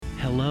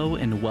Hello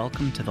and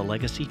welcome to the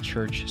Legacy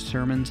Church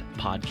Sermons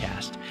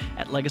Podcast.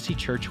 At Legacy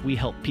Church, we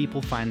help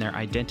people find their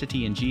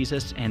identity in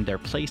Jesus and their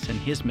place in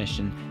His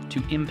mission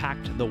to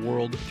impact the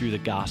world through the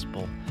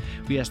gospel.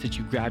 We ask that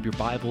you grab your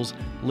Bibles,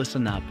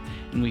 listen up,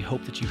 and we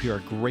hope that you hear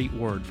a great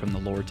word from the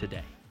Lord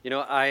today. You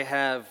know, I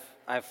have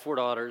 4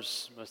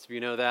 daughters. Most of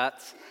you know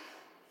that.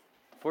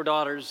 4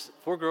 daughters,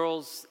 4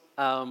 girls.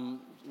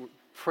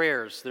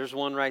 Prayers. There's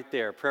one right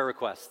there. Prayer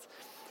request.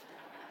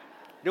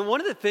 You know,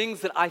 one of the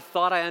things that I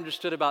thought I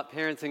understood about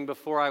parenting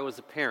before I was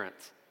a parent,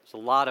 there's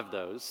a lot of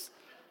those.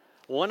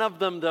 One of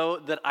them, though,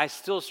 that I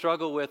still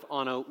struggle with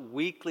on a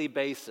weekly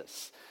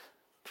basis,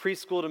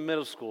 preschool to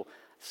middle school,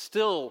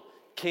 still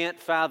can't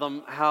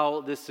fathom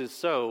how this is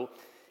so.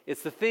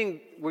 It's the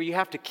thing where you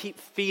have to keep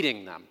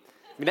feeding them.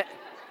 I mean,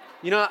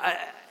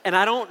 and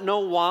I don't know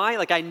why.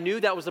 Like, I knew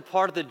that was a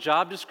part of the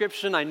job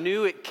description. I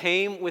knew it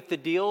came with the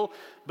deal.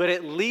 But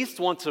at least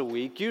once a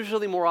week,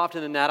 usually more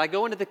often than that, I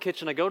go into the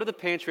kitchen, I go to the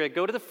pantry, I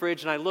go to the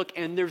fridge, and I look,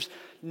 and there's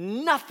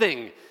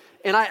nothing.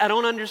 And I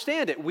don't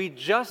understand it. We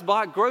just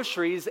bought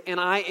groceries, and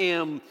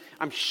I'm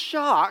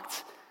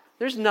shocked.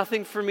 There's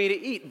nothing for me to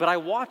eat. But I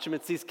watch them.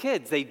 It's these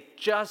kids. They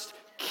just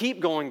keep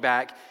going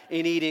back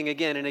and eating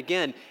again and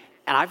again.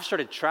 And I've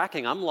started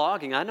tracking. I'm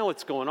logging. I know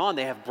what's going on.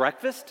 They have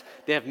breakfast.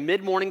 They have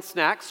mid-morning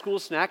snack, school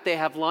snack. They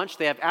have lunch.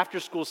 They have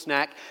after-school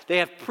snack. They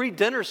have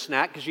pre-dinner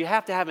snack because you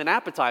have to have an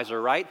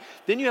appetizer, right?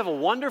 Then you have a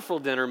wonderful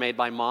dinner made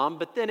by mom.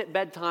 But then at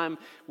bedtime,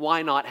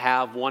 why not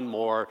have one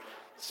more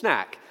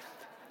snack?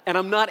 And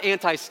I'm not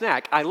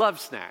anti-snack. I love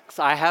snacks.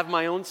 I have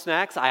my own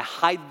snacks. I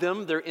hide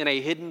them. They're in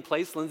a hidden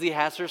place. Lindsay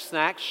has her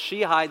snacks.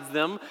 She hides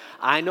them.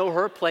 I know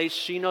her place.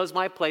 She knows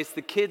my place.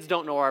 The kids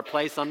don't know our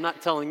place. I'm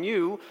not telling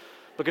you,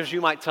 because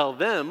you might tell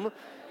them,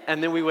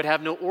 and then we would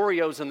have no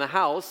Oreos in the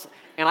house,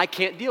 and I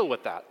can't deal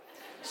with that.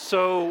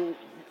 So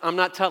I'm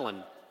not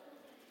telling.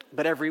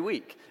 But every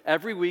week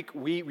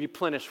we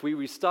replenish, we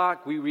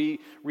restock, we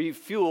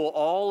refuel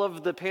all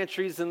of the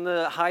pantries and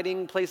the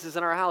hiding places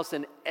in our house,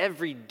 and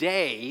every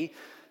day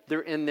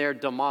they're in there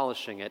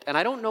demolishing it. And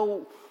I don't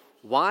know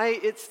why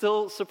it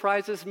still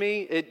surprises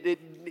me.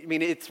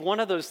 It's one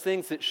of those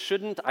things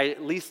that I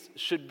at least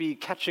should be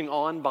catching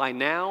on by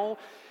now.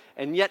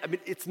 And yet,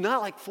 it's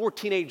not like 4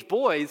 teenage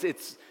boys,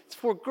 it's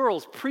 4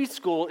 girls.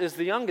 Preschool is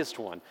the youngest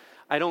one.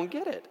 I don't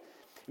get it.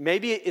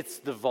 Maybe it's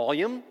the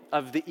volume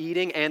of the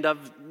eating and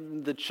of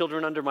the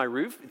children under my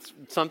roof. It's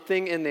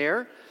something in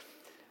there.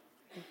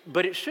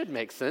 But it should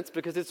make sense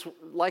because it's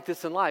like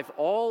this in life.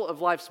 All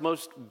of life's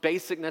most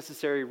basic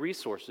necessary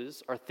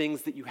resources are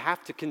things that you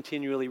have to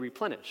continually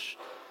replenish,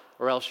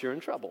 or else you're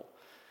in trouble.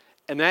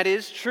 And that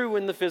is true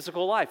in the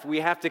physical life. We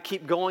have to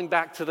keep going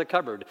back to the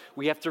cupboard.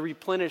 We have to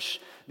replenish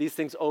these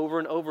things over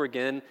and over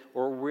again,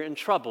 or we're in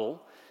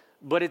trouble.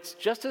 But it's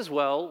just as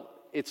well,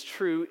 it's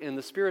true in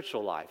the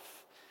spiritual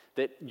life.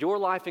 That your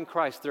life in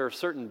Christ, there are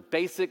certain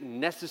basic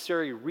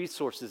necessary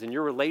resources in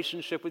your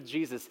relationship with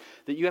Jesus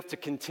that you have to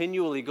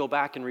continually go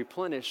back and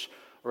replenish,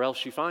 or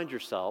else you find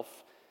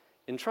yourself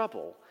in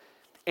trouble.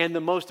 And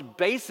the most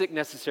basic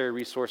necessary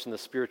resource in the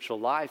spiritual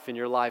life, in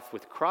your life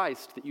with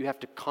Christ, that you have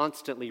to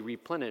constantly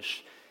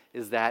replenish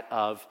is that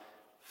of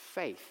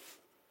faith.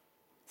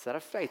 It's that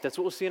of faith. That's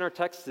what we'll see in our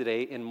text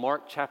today in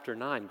Mark chapter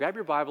 9. Grab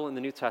your Bible in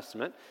the New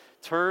Testament.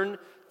 Turn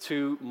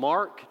to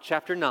Mark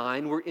chapter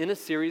 9. We're in a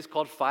series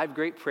called 5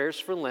 Great Prayers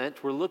for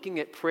Lent. We're looking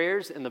at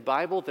prayers in the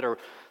Bible that are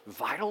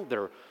vital, that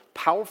are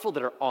powerful,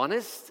 that are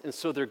honest, and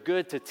so they're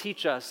good to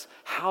teach us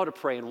how to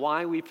pray and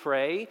why we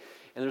pray.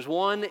 And there's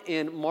one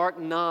in Mark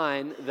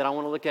 9 that I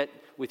want to look at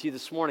with you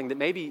this morning that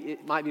maybe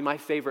it might be my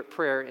favorite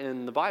prayer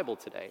in the Bible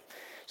today.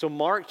 So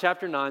Mark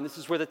chapter 9, this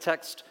is where the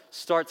text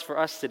starts for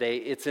us today.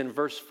 It's in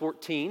verse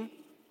 14.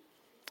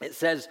 It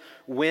says,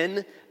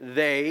 when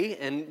they,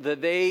 and the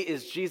they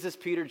is Jesus,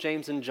 Peter,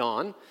 James, and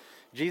John.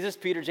 Jesus,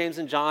 Peter, James,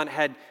 and John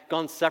had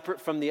gone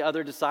separate from the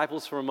other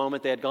disciples for a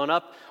moment. They had gone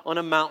up on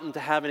a mountain to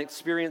have an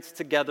experience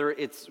together.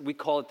 We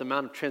call it the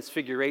Mount of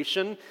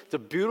Transfiguration. It's a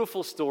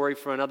beautiful story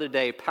for another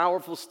day,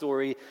 powerful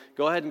story.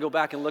 Go ahead and go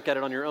back and look at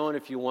it on your own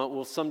if you want.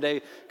 We'll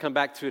someday come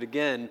back to it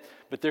again.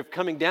 But they're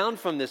coming down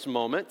from this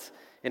moment,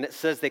 and it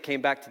says they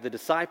came back to the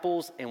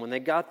disciples, and when they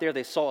got there,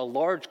 they saw a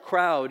large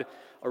crowd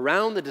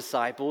around the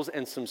disciples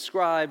and some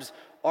scribes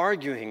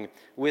arguing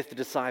with the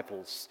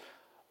disciples.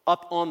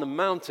 Up on the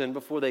mountain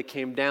before they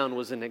came down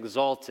was an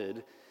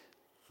exalted,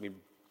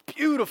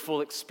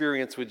 beautiful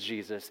experience with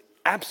Jesus.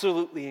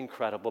 Absolutely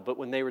incredible. But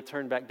when they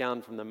returned back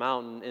down from the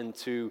mountain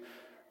into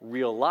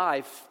real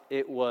life,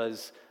 it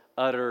was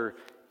utter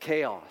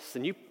chaos.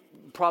 And you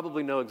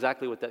probably know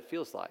exactly what that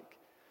feels like.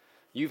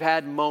 You've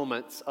had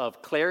moments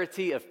of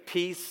clarity, of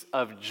peace,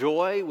 of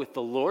joy with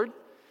the Lord.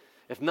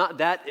 If not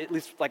that, at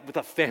least like with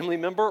a family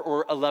member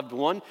or a loved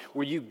one,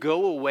 where you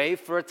go away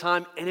for a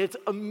time and it's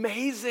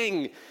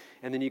amazing.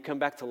 And then you come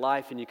back to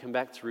life and you come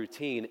back to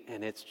routine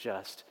and it's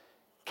just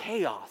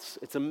chaos.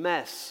 It's a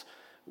mess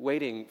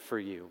waiting for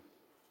you.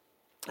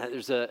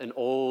 There's an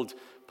old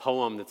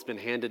poem that's been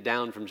handed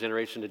down from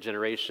generation to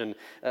generation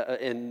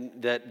and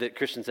that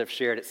Christians have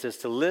shared. It says,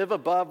 to live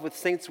above with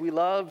saints we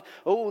love,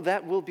 oh,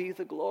 that will be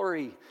the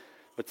glory.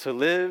 But to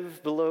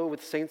live below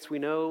with saints we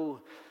know,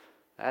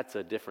 that's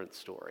a different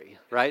story,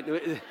 right?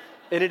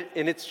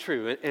 And it's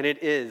true, and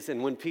it is.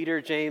 And when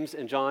Peter, James,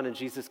 and John and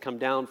Jesus come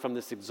down from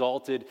this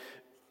exalted,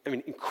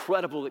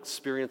 incredible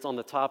experience on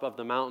the top of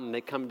the mountain,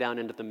 they come down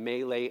into the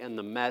melee and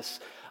the mess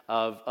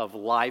of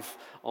life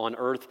on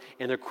earth,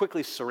 and they're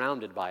quickly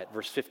surrounded by it.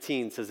 Verse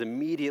 15 says,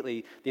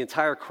 immediately the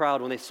entire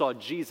crowd, when they saw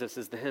Jesus,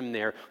 as the hymn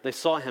there, they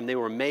saw him, they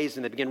were amazed,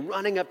 and they began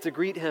running up to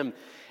greet him.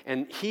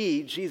 And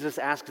Jesus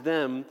asked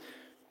them,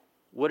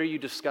 what are you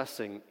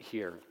discussing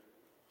here?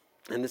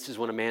 And this is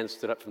when a man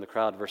stood up from the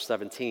crowd, verse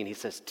 17. He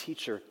says,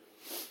 teacher,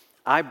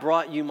 I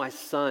brought you my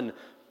son,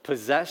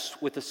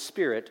 possessed with a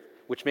spirit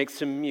which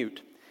makes him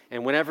mute.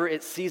 And whenever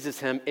it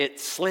seizes him, it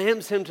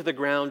slams him to the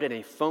ground, and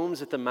he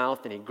foams at the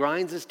mouth, and he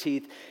grinds his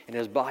teeth, and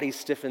his body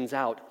stiffens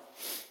out.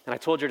 And I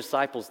told your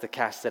disciples to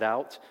cast it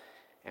out,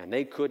 and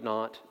they could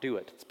not do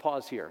it. Let's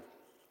pause here.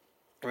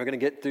 We're going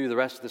to get through the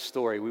rest of the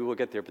story. We will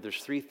get there, but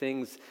there's 3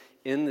 things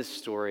in this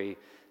story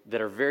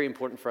that are very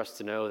important for us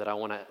to know that I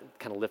want to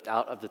kind of lift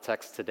out of the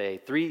text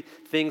today. 3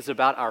 things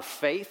about our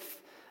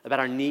faith, about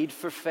our need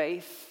for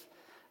faith,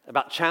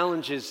 about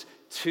challenges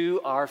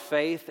to our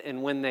faith,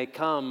 and when they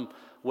come,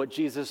 what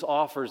Jesus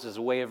offers as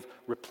a way of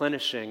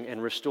replenishing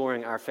and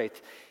restoring our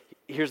faith.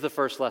 Here's the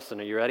first lesson.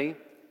 Are you ready?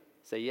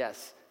 Say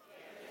yes.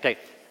 Okay,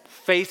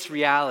 face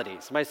reality.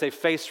 Somebody say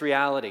face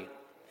reality.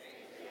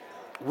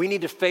 We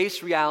need to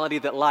face reality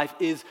that life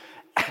is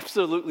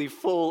absolutely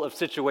full of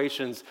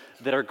situations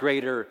that are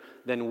greater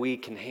than we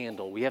can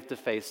handle. We have to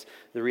face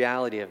the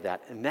reality of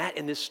that. And that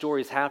in this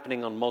story is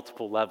happening on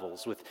multiple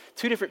levels with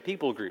 2 different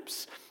people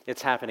groups.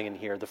 It's happening in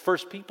here. The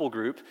first people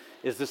group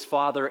is this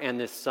father and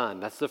this son.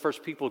 That's the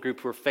first people group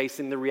who are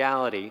facing the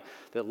reality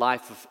that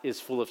life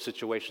is full of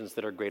situations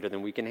that are greater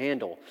than we can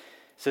handle. It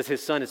says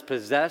his son is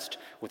possessed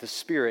with a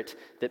spirit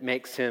that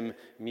makes him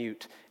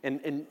mute.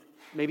 And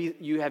maybe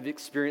you have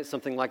experienced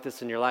something like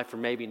this in your life, or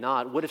maybe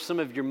not. What if some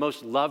of your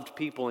most loved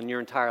people in your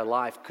entire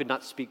life could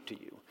not speak to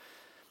you?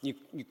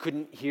 You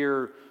couldn't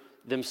hear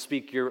them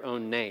speak your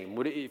own name.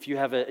 What if you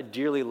have a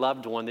dearly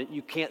loved one that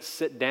you can't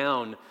sit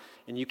down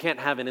and you can't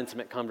have an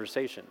intimate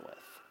conversation with?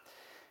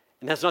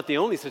 And that's not the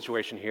only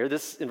situation here.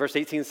 This, in verse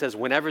 18, says,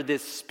 whenever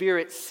this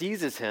spirit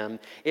seizes him,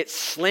 it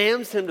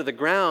slams him to the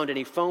ground, and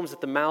he foams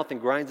at the mouth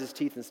and grinds his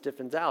teeth and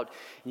stiffens out.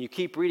 And you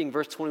keep reading,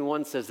 verse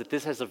 21 says that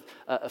this has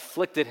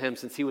afflicted him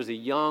since he was a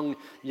young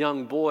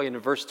boy. And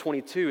in verse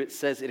 22, it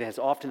says it has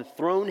often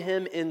thrown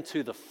him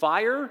into the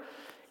fire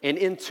and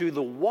into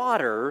the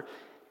water,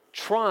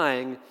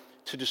 trying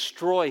to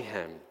destroy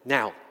him.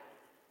 Now,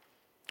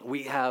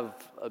 we have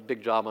a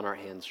big job on our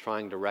hands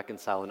trying to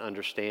reconcile and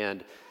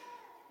understand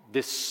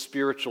this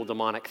spiritual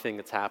demonic thing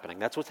that's happening.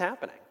 That's what's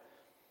happening.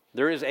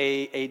 There is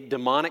a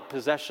demonic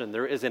possession.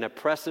 There is an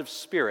oppressive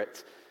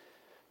spirit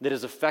that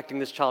is affecting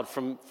this child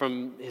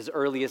from his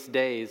earliest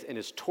days and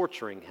is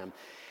torturing him.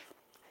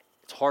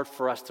 It's hard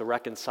for us to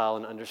reconcile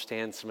and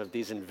understand some of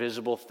these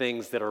invisible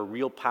things that are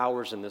real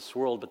powers in this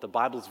world, but the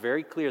Bible is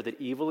very clear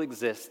that evil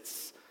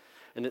exists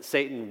and that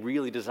Satan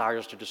really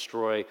desires to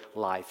destroy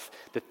life,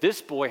 that this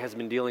boy has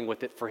been dealing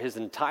with it for his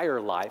entire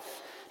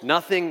life.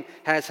 Nothing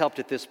has helped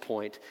at this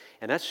point,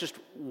 and that's just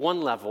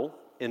one level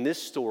in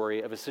this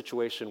story of a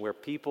situation where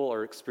people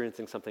are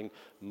experiencing something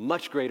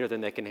much greater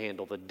than they can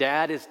handle. The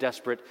dad is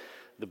desperate,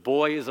 the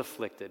boy is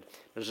afflicted.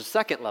 There's a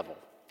second level.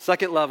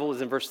 Second level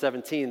is in verse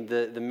 17.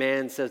 The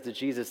man says to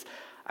Jesus,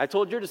 I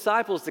told your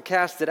disciples to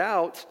cast it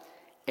out,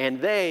 and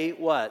they,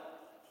 what?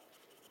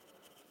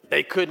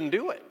 They couldn't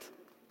do it.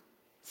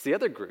 It's the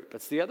other group.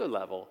 It's the other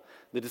level.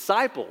 The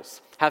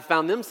disciples have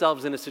found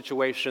themselves in a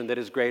situation that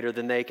is greater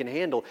than they can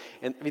handle.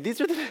 And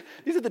these are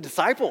the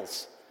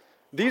disciples.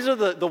 These are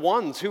the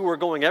ones who were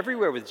going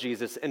everywhere with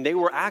Jesus, and they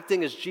were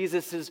acting as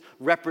Jesus'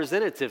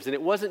 representatives. And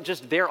it wasn't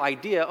just their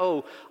idea,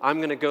 oh, I'm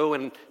going to go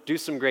and do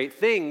some great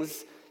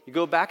things. You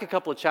go back a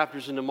couple of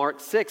chapters into Mark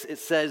 6, it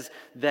says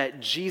that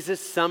Jesus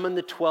summoned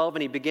the 12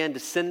 and he began to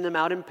send them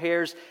out in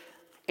pairs,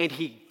 and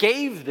he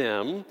gave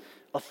them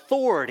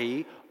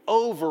authority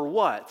over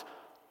what?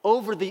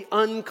 Over the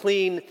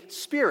unclean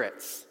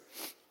spirits.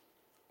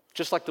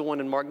 Just like the one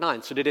in Mark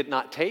 9. So did it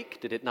not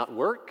take? Did it not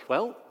work?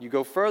 Well, you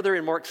go further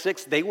in Mark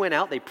 6, they went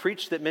out, they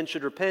preached that men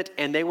should repent,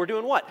 and they were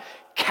doing what?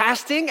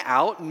 Casting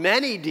out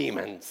many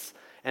demons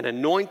and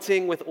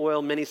anointing with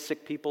oil many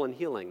sick people and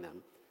healing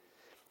them.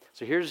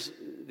 So here's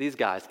these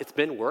guys. It's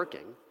been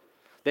working.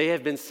 They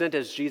have been sent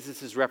as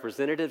Jesus'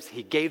 representatives.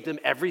 He gave them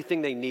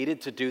everything they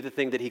needed to do the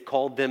thing that he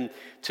called them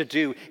to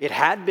do. It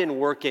had been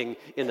working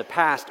in the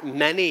past.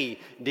 Many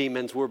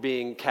demons were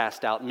being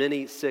cast out.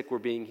 Many sick were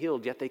being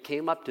healed. Yet they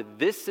came up to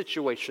this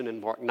situation in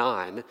Mark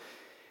 9,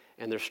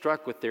 and they're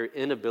struck with their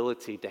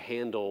inability to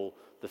handle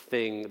the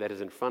thing that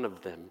is in front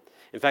of them.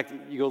 In fact,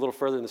 you go a little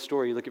further in the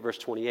story, you look at verse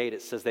 28,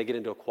 it says they get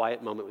into a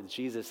quiet moment with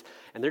Jesus,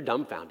 and they're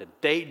dumbfounded.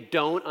 They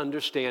don't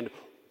understand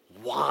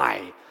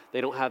why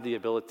they don't have the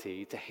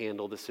ability to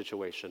handle the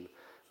situation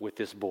with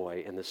this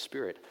boy and the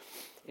Spirit.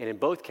 And in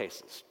both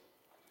cases,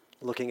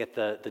 looking at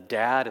the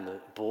dad and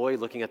the boy,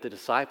 looking at the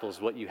disciples,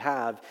 what you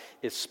have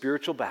is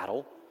spiritual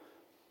battle,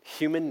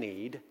 human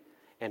need,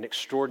 and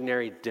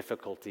extraordinary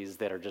difficulties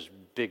that are just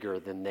bigger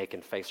than they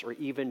can face or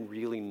even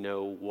really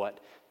know what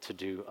to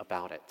do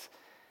about it.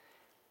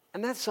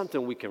 And that's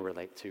something we can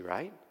relate to,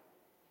 right?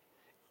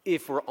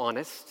 If we're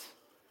honest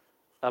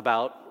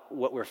about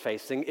what we're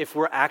facing, if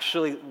we're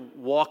actually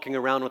walking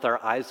around with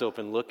our eyes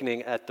open,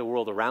 looking at the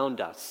world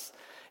around us,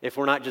 if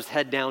we're not just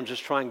head down,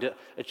 just trying to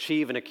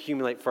achieve and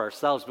accumulate for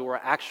ourselves, but we're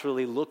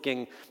actually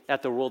looking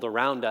at the world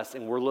around us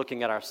and we're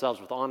looking at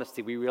ourselves with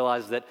honesty, we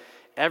realize that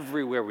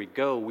everywhere we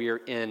go, we are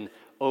in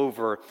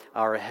over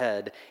our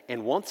head.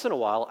 And once in a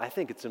while, I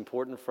think it's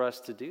important for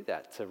us to do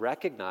that, to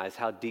recognize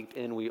how deep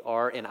in we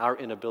are in our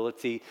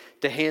inability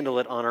to handle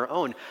it on our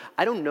own.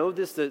 I don't know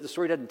this, the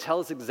story doesn't tell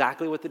us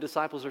exactly what the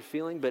disciples are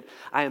feeling, but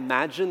I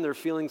imagine they're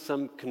feeling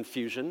some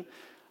confusion.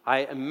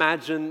 I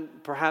imagine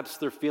perhaps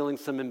they're feeling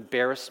some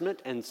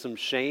embarrassment and some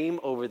shame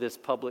over this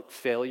public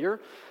failure,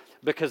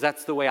 because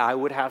that's the way I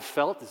would have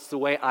felt. It's the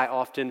way I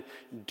often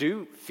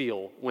do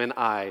feel when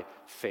I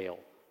fail,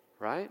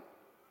 right?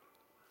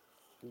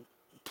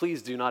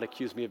 Please do not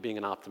accuse me of being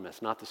an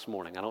optimist, not this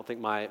morning. I don't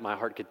think my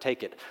heart could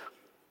take it.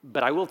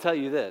 But I will tell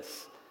you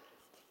this.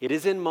 It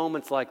is in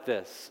moments like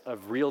this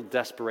of real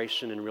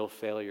desperation and real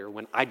failure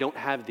when I don't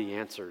have the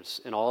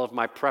answers and all of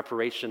my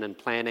preparation and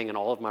planning and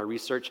all of my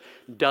research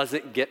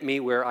doesn't get me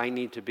where I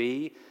need to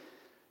be,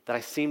 that I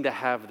seem to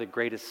have the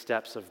greatest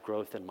steps of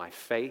growth in my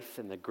faith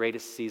and the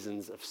greatest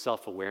seasons of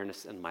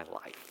self-awareness in my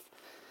life.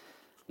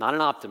 Not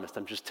an optimist,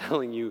 I'm just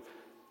telling you,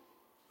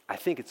 I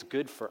think it's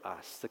good for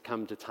us to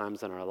come to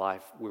times in our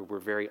life where we're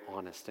very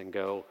honest and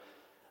go,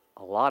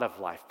 a lot of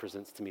life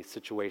presents to me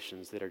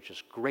situations that are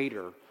just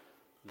greater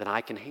than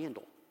I can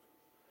handle.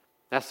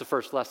 That's the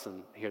first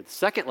lesson here. The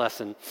second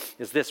lesson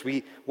is this.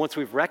 Once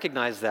we've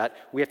recognized that,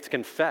 we have to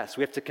confess.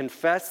 We have to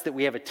confess that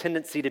we have a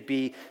tendency to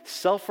be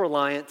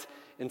self-reliant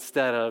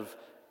instead of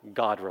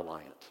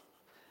God-reliant.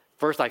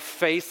 First, I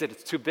face it,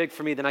 it's too big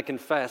for me, then I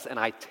confess, and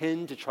I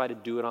tend to try to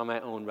do it on my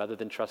own rather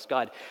than trust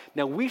God.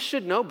 Now, we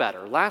should know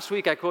better. Last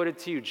week, I quoted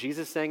to you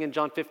Jesus saying in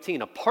John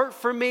 15, apart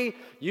from me,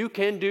 you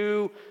can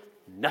do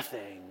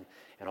nothing.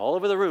 And all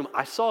over the room,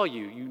 I saw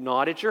you. You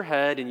nodded your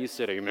head and you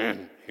said,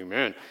 amen,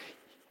 amen.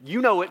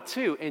 You know it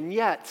too, and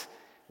yet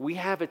we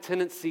have a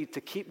tendency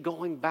to keep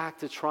going back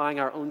to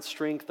trying our own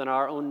strength and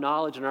our own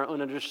knowledge and our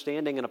own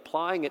understanding and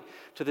applying it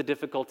to the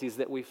difficulties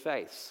that we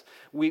face.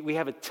 We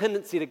have a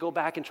tendency to go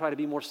back and try to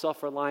be more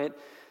self-reliant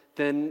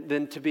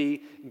than to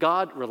be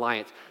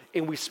God-reliant.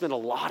 And we spend a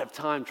lot of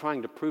time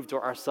trying to prove to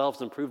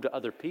ourselves and prove to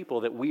other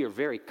people that we are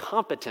very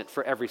competent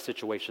for every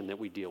situation that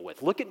we deal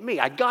with. Look at me,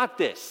 I got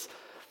this.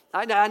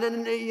 I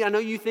know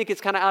you think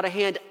it's kind of out of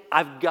hand.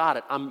 I've got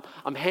it.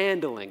 I'm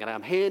handling it.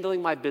 I'm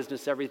handling my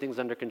business. Everything's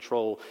under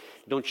control.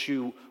 Don't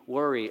you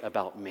worry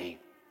about me.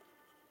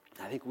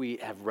 I think we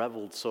have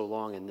reveled so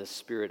long in this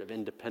spirit of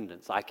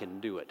independence. I can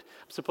do it.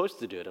 I'm supposed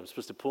to do it. I'm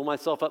supposed to pull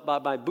myself up by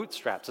my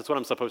bootstraps. That's what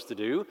I'm supposed to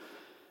do.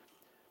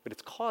 But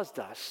it's caused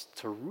us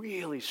to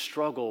really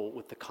struggle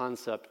with the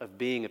concept of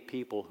being a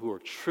people who are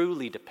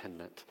truly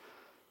dependent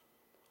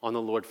on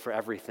the Lord for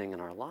everything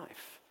in our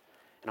life.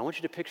 And I want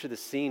you to picture the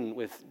scene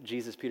with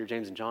Jesus, Peter,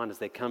 James, and John as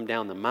they come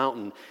down the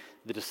mountain.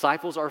 The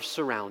disciples are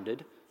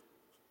surrounded.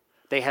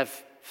 They have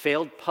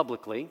failed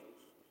publicly.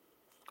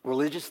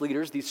 Religious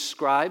leaders, these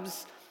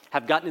scribes,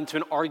 have gotten into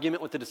an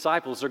argument with the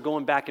disciples. They're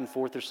going back and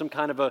forth. There's some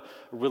kind of a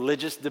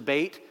religious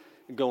debate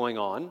going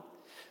on.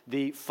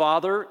 The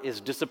father is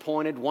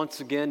disappointed.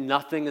 Once again,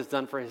 nothing is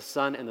done for his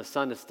son, and the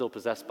son is still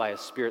possessed by a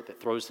spirit that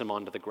throws him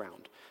onto the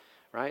ground,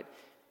 right?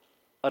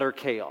 Utter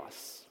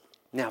chaos.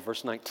 Now,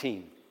 verse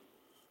 19.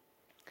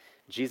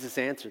 Jesus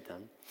answered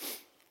them.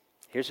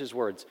 Here's his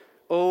words.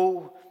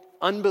 O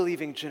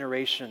unbelieving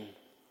generation,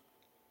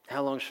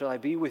 how long shall I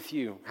be with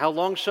you? How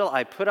long shall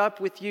I put up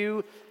with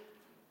you?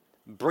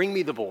 Bring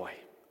me the boy.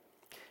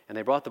 And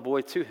they brought the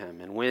boy to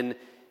him. And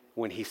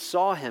when he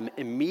saw him,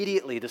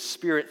 immediately the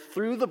spirit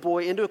threw the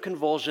boy into a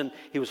convulsion.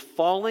 He was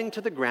falling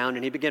to the ground,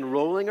 and he began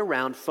rolling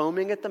around,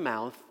 foaming at the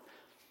mouth.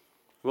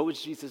 What was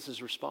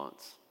Jesus'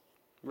 response?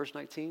 Verse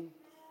 19.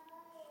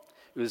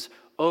 It was,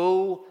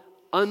 O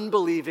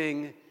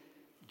unbelieving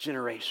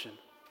generation.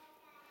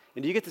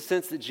 And do you get the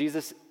sense that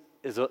Jesus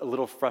is a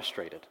little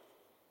frustrated?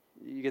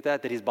 You get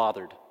that he's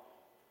bothered?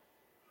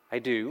 I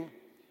do.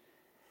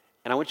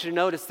 And I want you to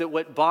notice that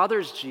what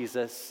bothers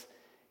Jesus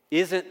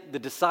isn't the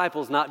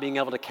disciples not being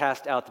able to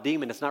cast out the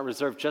demon. It's not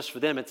reserved just for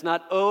them. It's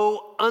not,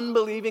 oh,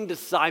 unbelieving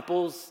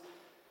disciples.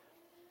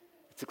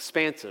 It's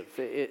expansive.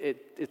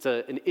 It's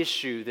an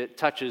issue that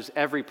touches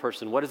every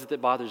person. What is it that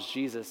bothers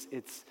Jesus?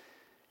 It's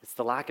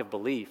the lack of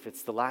belief.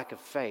 It's the lack of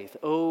faith.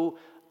 Oh,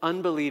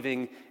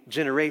 unbelieving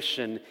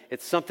generation.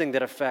 It's something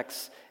that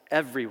affects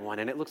everyone.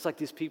 And it looks like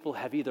these people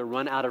have either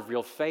run out of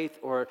real faith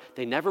or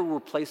they never were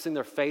placing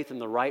their faith in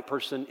the right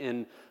person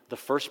in the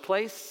first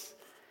place.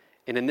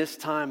 And in this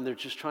time, they're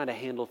just trying to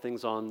handle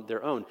things on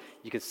their own.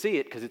 You can see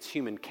it because it's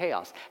human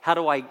chaos. How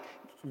do I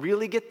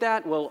really get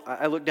that? Well,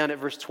 I look down at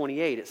verse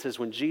 28. It says,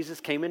 when Jesus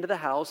came into the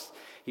house,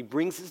 he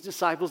brings his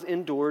disciples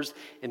indoors,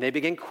 and they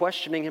begin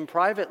questioning him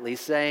privately,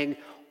 saying,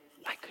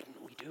 why couldn't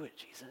we do it,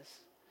 Jesus?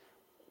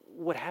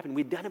 What happened?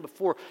 We'd done it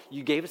before.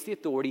 You gave us the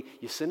authority.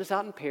 You sent us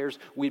out in pairs.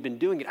 We'd been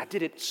doing it. I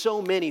did it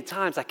so many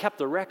times. I kept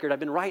the record. I've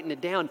been writing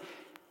it down.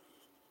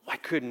 Why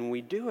couldn't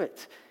we do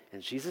it?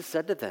 And Jesus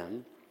said to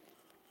them,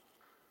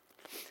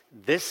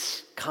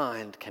 this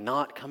kind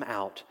cannot come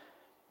out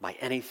by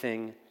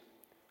anything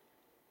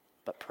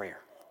but prayer.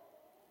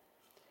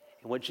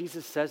 And what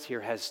Jesus says here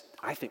has,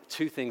 I think,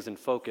 two things in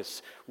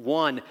focus.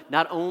 One,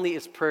 not only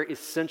is prayer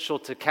essential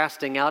to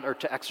casting out or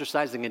to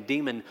exorcising a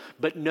demon,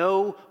 but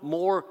no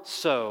more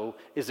so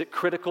is it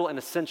critical and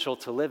essential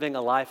to living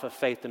a life of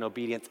faith and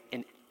obedience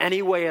in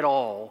any way at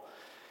all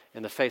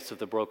in the face of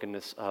the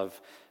brokenness of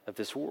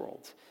this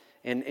world.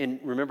 And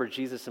remember,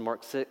 Jesus in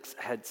Mark 6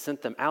 had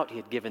sent them out. He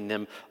had given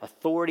them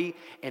authority,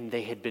 and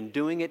they had been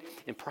doing it.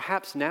 And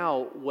perhaps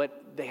now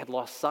what they had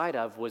lost sight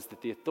of was that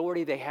the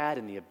authority they had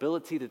and the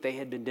ability that they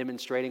had been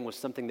demonstrating was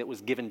something that was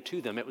given to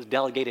them. It was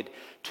delegated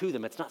to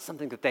them. It's not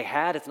something that they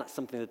had. It's not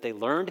something that they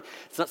learned.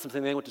 It's not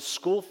something they went to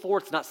school for.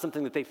 It's not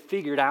something that they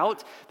figured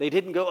out. They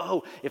didn't go,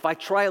 oh, if I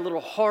try a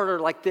little harder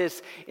like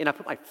this, and I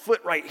put my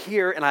foot right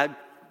here, and I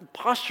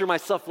posture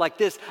myself like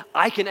this,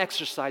 I can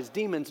exorcise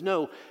demons.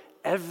 No.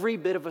 Every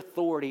bit of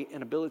authority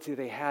and ability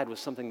they had was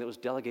something that was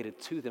delegated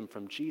to them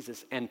from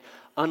Jesus. And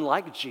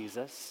unlike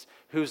Jesus,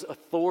 whose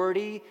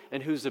authority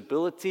and whose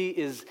ability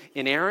is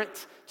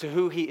inerrant to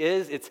who he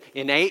is, it's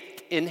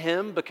innate in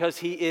him because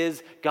he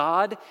is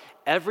God,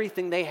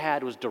 everything they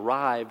had was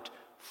derived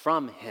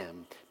from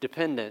him,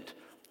 dependent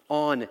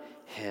on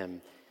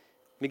him.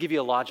 Let me give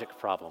you a logic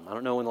problem. I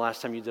don't know when the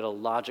last time you did a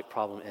logic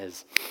problem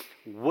is.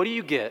 What do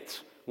you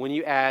get when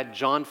you add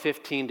John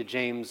 15 to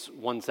James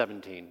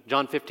 1:17?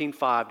 John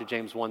 15:5 to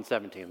James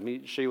 1:17. Let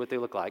me show you what they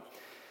look like.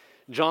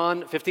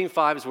 John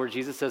 15:5 is where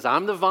Jesus says,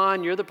 I'm the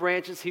vine, you're the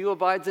branches. He who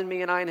abides in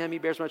me and I in him, he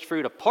bears much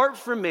fruit. Apart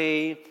from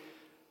me,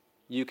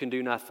 you can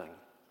do nothing.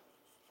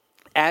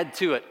 Add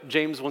to it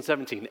James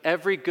 1:17.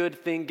 Every good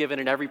thing given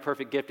and every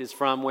perfect gift is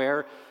from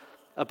where?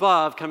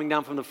 Above, coming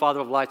down from the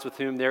Father of lights, with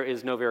whom there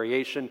is no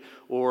variation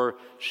or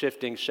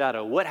shifting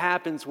shadow. What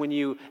happens when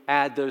you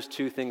add those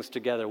two things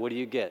together? What do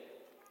you get?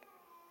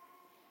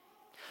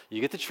 You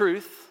get the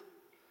truth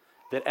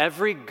that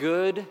every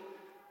good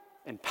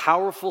and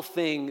powerful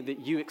thing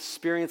that you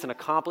experience and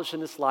accomplish in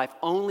this life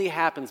only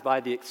happens by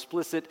the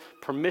explicit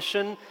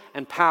permission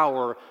and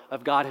power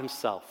of God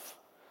himself.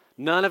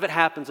 None of it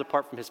happens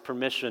apart from his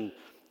permission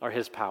or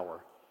his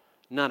power.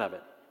 None of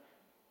it.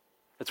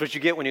 That's what you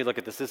get when you look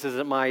at this. This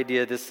isn't my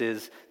idea. This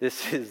is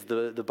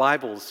the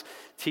Bible's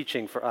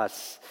teaching for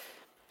us.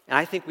 And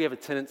I think we have a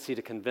tendency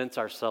to convince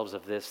ourselves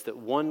of this, that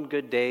one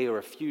good day or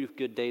a few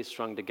good days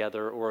strung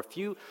together or a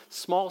few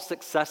small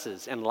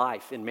successes in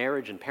life, in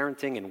marriage and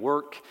parenting and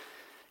work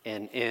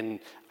and in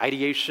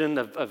ideation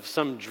of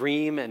some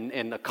dream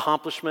and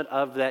accomplishment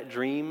of that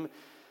dream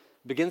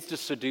begins to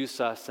seduce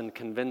us and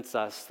convince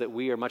us that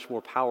we are much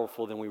more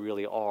powerful than we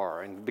really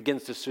are, and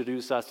begins to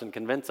seduce us and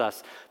convince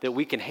us that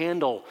we can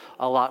handle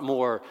a lot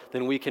more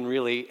than we can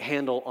really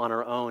handle on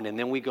our own. And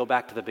then we go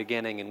back to the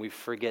beginning and we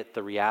forget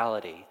the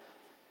reality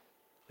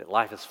that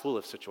life is full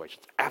of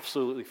situations,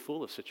 absolutely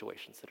full of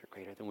situations that are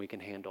greater than we can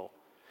handle.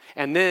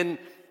 And then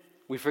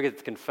we forget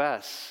to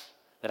confess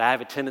that I have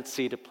a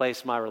tendency to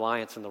place my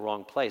reliance in the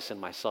wrong place, in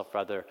myself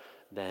rather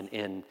than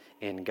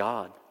in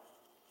God.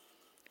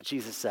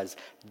 Jesus says,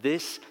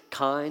 this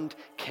kind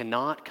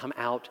cannot come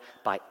out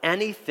by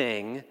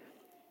anything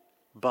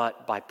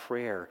but by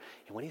prayer.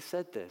 And when he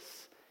said this,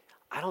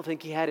 I don't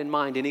think he had in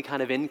mind any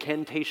kind of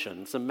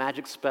incantation, some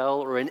magic spell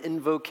or an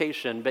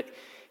invocation, but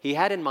he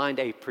had in mind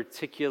a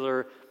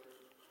particular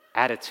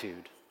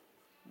attitude.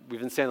 We've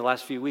been saying the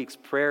last few weeks,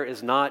 prayer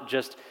is not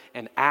just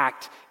an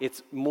act,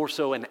 it's more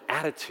so an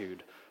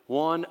attitude,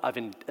 one of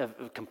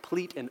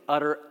complete and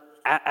utter,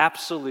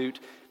 absolute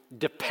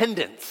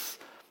dependence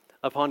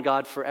upon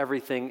God for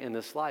everything in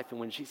this life. And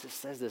when Jesus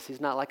says this, he's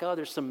not like, oh,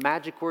 there's some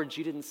magic words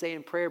you didn't say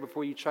in prayer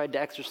before you tried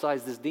to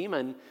exorcise this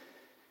demon.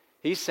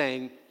 He's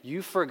saying,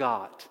 you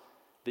forgot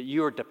that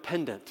you are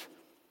dependent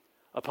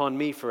upon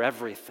me for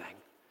everything.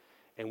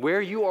 And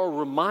where you are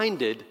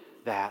reminded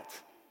that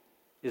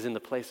is in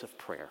the place of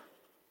prayer.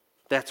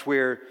 That's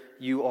where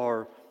you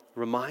are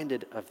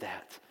reminded of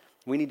that.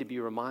 We need to be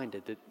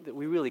reminded that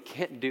we really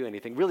can't do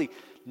anything, really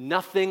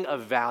nothing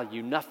of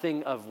value,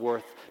 nothing of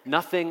worth,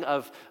 nothing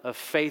of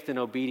faith and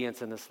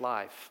obedience in this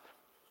life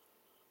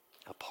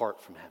apart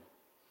from him.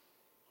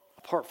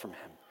 Apart from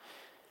him.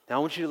 Now I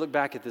want you to look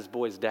back at this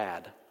boy's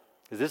dad,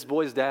 because this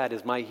boy's dad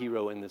is my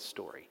hero in this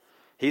story.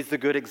 He's the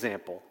good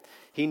example.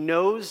 He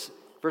knows,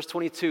 verse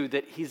 22,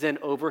 that he's in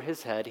over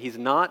his head. He's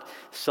not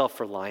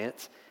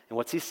self-reliant. And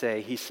what's he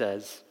say? He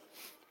says,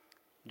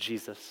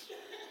 Jesus,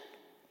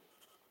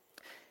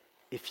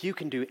 if you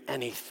can do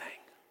anything,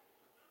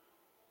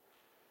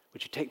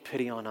 would you take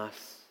pity on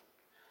us?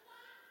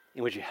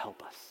 And would you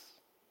help us?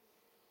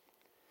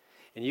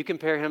 And you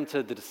compare him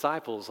to the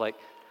disciples, like,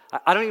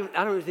 I don't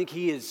even think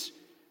he is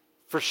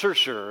for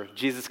sure,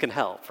 Jesus can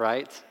help,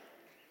 right?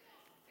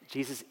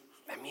 Jesus,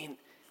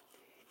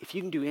 if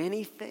you can do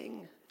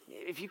anything,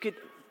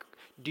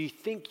 do you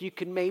think you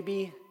could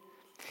maybe,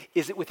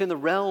 is it within the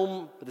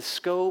realm, the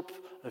scope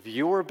of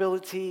your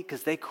ability?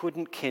 Because they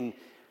couldn't, can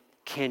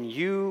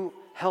you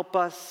help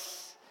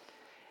us?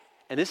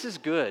 And this is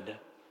good,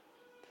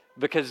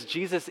 because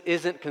Jesus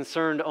isn't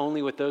concerned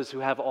only with those who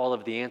have all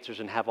of the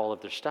answers and have all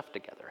of their stuff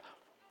together.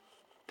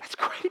 That's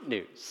great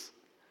news.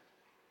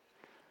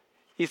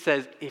 He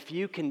says, if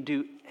you can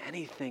do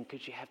anything,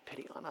 could you have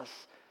pity on us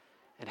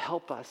and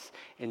help us?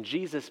 And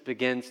Jesus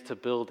begins to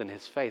build in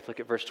his faith. Look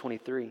at verse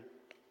 23.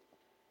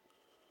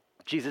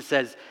 Jesus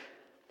says,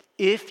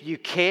 if you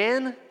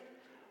can,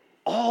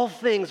 all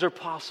things are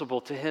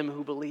possible to him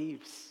who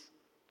believes,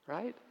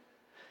 right?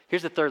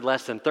 Here's the third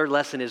lesson. Third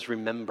lesson is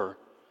remember.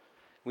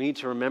 We need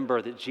to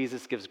remember that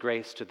Jesus gives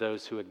grace to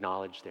those who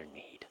acknowledge their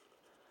need.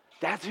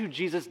 That's who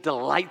Jesus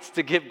delights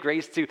to give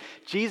grace to.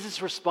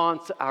 Jesus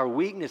responds to our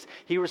weakness.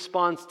 He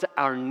responds to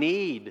our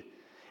need.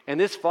 And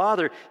this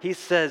Father, he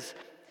says,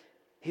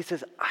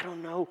 I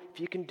don't know if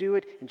you can do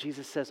it. And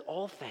Jesus says,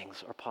 all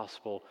things are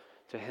possible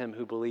to him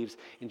who believes.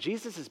 And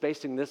Jesus is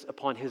basing this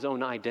upon his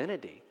own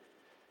identity.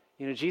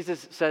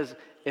 Jesus says,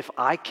 if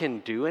I can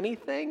do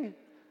anything,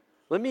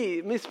 let me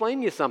explain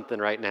to you something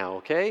right now,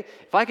 okay?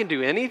 If I can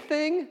do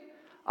anything,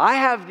 I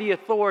have the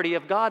authority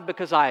of God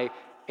because I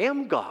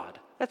am God.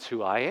 That's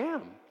who I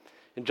am.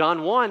 And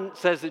John 1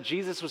 says that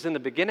Jesus was in the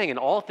beginning and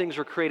all things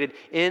were created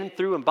in,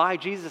 through, and by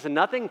Jesus, and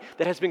nothing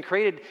that has been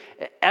created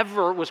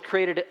ever was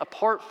created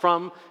apart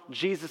from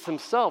Jesus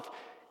himself.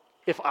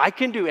 If I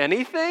can do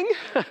anything,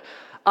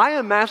 I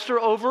am master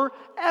over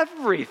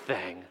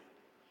everything.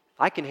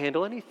 I can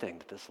handle anything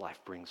that this life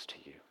brings to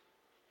you.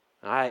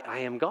 I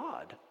am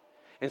God.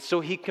 And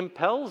so he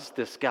compels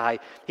this guy.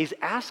 He's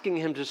asking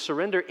him to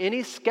surrender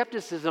any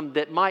skepticism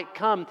that might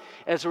come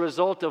as a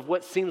result of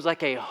what seems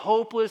like a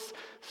hopeless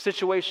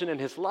situation in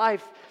his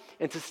life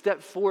and to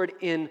step forward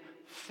in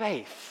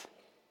faith,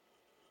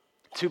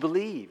 to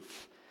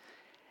believe.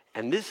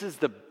 And this is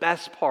the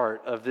best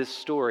part of this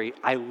story.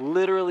 I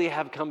literally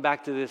have come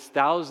back to this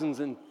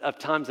thousands of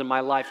times in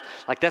my life.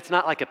 Like, that's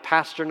not like a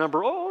pastor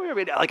number.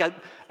 I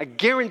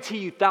guarantee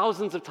you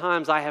thousands of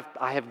times I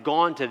have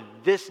gone to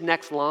this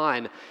next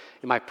line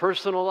in my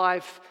personal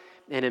life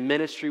and in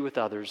ministry with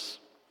others.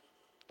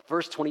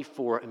 Verse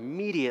 24,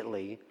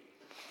 immediately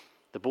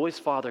the boy's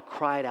father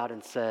cried out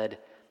and said,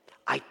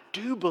 I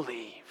do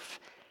believe.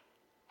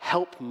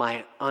 Help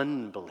my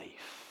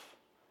unbelief.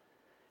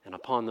 And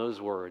upon those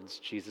words,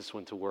 Jesus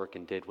went to work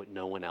and did what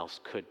no one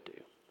else could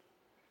do.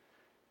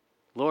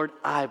 Lord,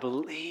 I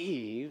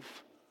believe.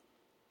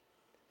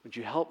 Would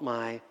you help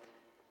my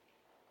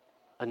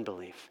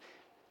unbelief?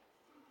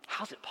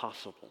 How's it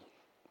possible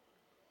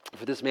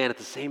for this man at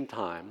the same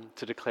time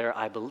to declare,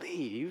 I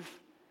believe,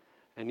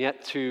 and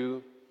yet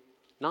to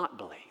not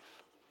believe?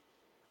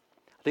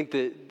 I think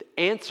the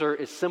answer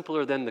is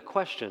simpler than the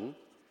question.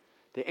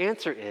 The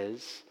answer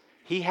is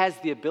he has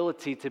the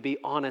ability to be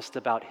honest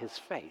about his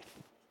faith.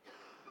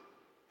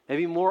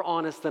 Maybe more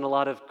honest than a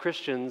lot of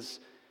Christians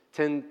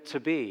tend to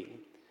be.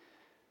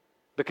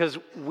 Because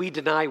we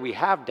deny we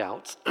have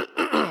doubts,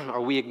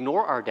 or we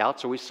ignore our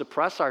doubts, or we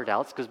suppress our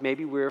doubts because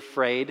maybe we're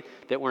afraid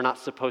that we're not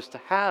supposed to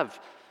have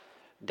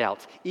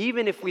doubts.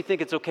 Even if we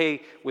think it's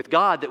okay with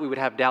God that we would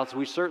have doubts,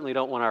 we certainly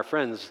don't want our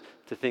friends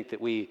to think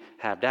that we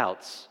have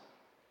doubts.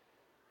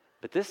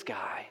 But this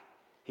guy,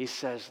 he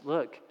says,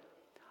 look,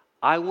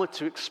 I want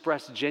to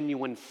express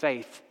genuine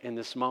faith in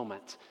this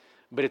moment,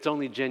 but it's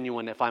only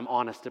genuine if I'm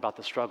honest about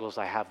the struggles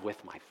I have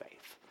with my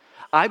faith.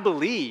 I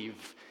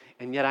believe,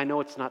 and yet I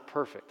know it's not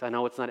perfect. I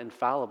know it's not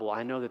infallible.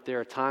 I know that there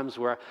are times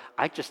where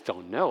I just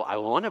don't know. I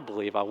want to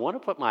believe. I want to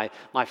put my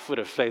foot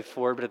of faith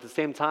forward, but at the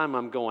same time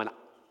I'm going,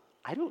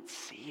 I don't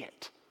see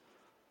it.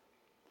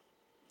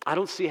 I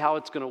don't see how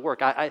it's going to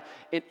work.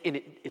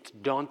 It's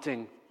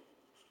daunting.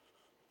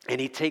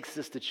 And he takes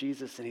this to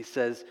Jesus and he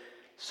says,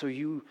 so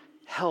you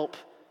help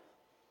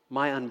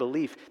my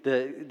unbelief.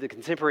 The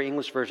contemporary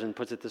English version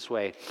puts it this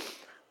way: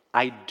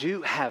 I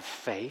do have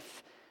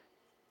faith.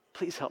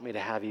 Please help me to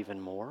have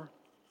even more.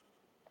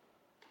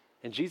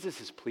 And Jesus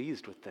is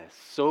pleased with this.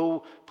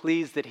 So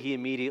pleased that he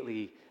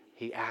immediately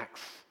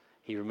acts.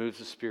 He removes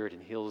the spirit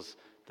and heals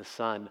the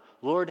son.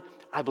 Lord,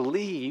 I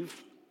believe.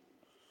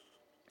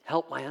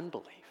 Help my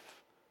unbelief.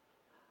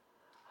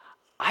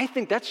 I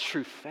think that's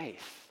true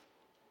faith.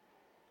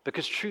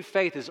 Because true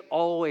faith is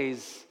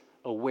always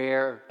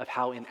aware of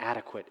how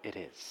inadequate it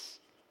is.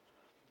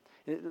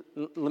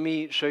 Let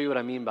me show you what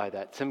I mean by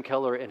that. Tim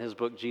Keller, in his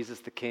book, Jesus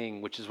the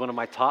King, which is one of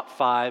my top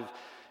 5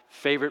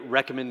 favorite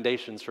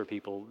recommendations for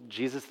people,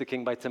 Jesus the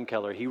King by Tim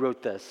Keller, he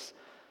wrote this.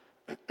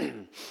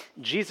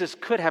 Jesus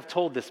could have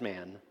told this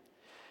man,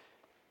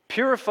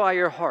 purify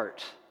your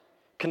heart,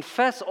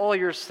 confess all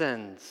your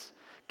sins,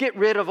 get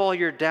rid of all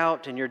your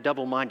doubt and your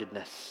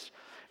double-mindedness.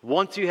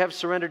 Once you have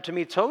surrendered to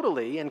me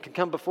totally and can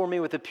come before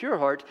me with a pure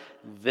heart,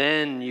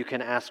 then you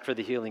can ask for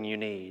the healing you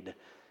need.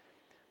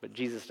 But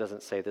Jesus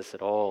doesn't say this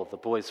at all. The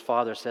boy's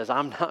father says,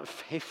 I'm not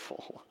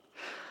faithful.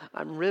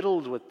 I'm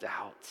riddled with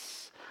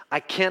doubts. I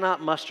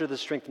cannot muster the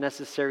strength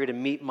necessary to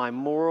meet my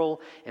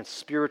moral and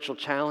spiritual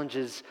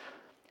challenges,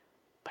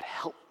 but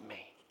help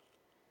me.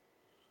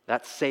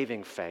 That's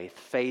saving faith,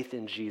 faith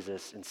in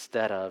Jesus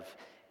instead of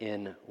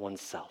in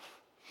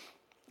oneself.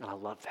 And I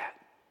love that.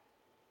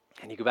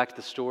 And you go back to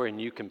the story and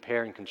you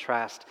compare and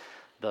contrast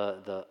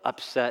the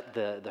upset,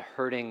 the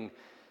hurting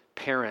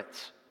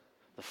parent,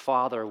 the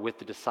father with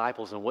the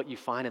disciples, and what you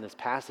find in this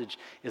passage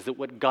is that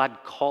what God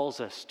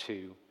calls us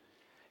to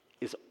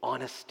is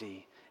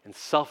honesty and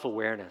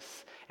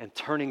self-awareness and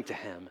turning to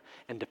Him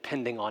and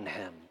depending on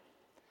Him.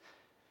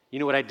 You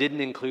know what I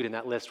didn't include in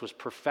that list was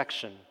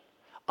perfection,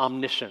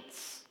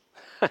 omniscience.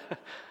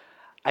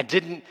 I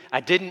didn't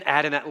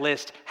add in that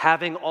list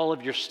having all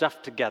of your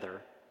stuff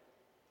together,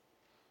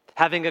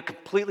 having a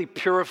completely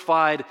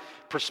purified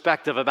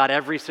perspective about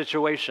every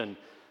situation.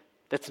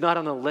 That's not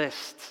on the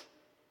list.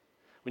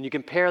 When you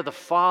compare the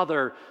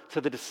Father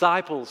to the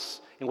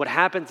disciples and what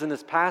happens in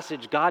this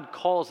passage, God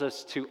calls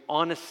us to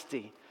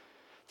honesty,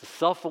 to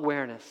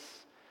self-awareness,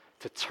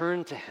 to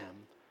turn to Him,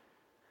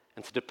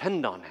 and to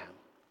depend on Him.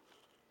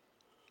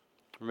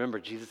 Remember,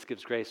 Jesus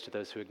gives grace to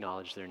those who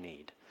acknowledge their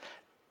need.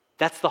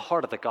 That's the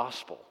heart of the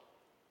gospel.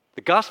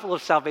 The gospel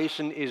of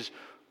salvation is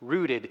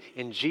rooted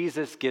in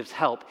Jesus gives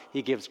help.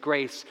 He gives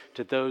grace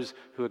to those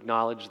who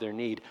acknowledge their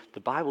need. The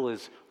Bible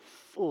is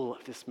full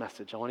of this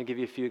message. I want to give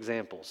you a few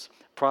examples.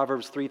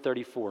 Proverbs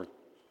 3:34.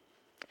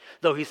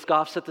 Though he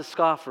scoffs at the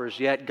scoffers,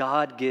 yet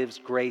God gives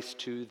grace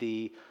to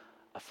the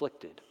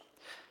afflicted.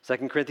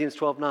 2 Corinthians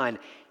 12:9.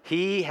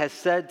 He has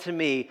said to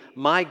me,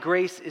 my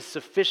grace is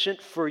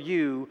sufficient for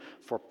you,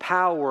 for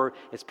power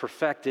is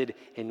perfected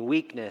in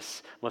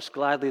weakness. Most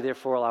gladly,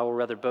 therefore, I will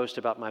rather boast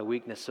about my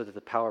weakness so that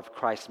the power of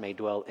Christ may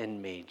dwell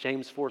in me.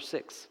 James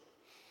 4:6.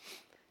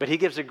 But he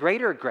gives a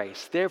greater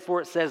grace. Therefore,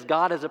 it says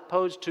God is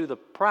opposed to the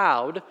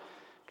proud,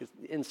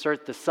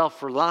 insert the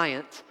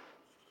self-reliant,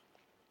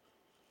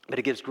 but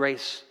he gives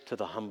grace to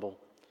the humble.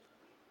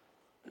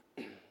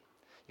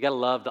 You got to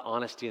love the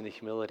honesty and the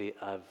humility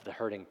of the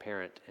hurting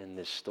parent in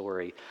this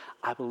story.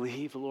 I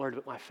believe, Lord,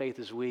 but my faith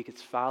is weak.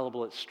 It's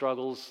fallible. It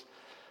struggles.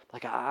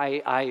 Like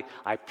I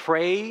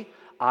pray.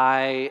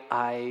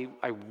 I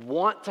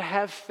want to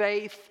have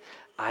faith.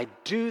 I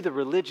do the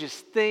religious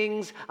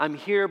things. I'm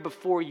here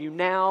before you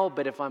now,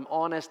 but if I'm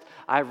honest,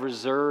 I've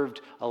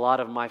reserved a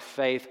lot of my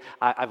faith.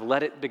 I've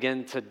let it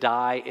begin to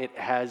die. It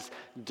has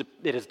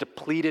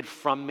depleted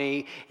from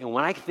me. And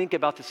when I think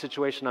about the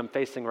situation I'm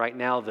facing right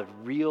now, the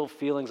real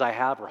feelings I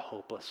have are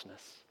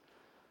hopelessness.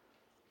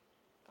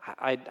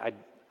 I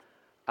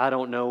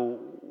don't know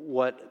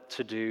what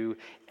to do.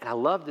 And I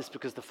love this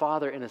because the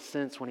Father, in a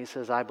sense, when he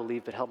says, I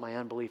believe, but help my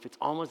unbelief, it's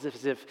almost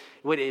as if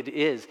what it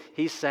is,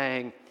 he's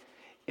saying,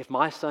 if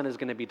my son is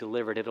going to be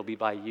delivered, it'll be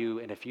by you.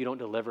 And if you don't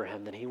deliver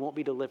him, then he won't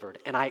be delivered.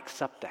 And I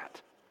accept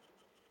that.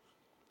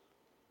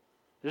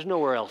 There's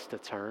nowhere else to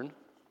turn.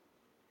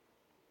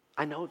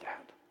 I know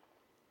that.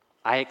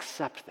 I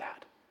accept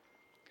that.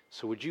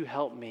 So would you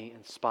help me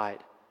in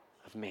spite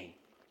of me?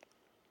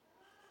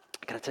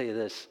 I gotta tell you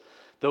this.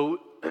 Though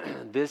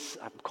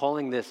I'm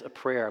calling this a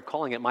prayer. I'm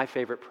calling it my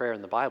favorite prayer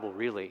in the Bible,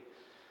 really.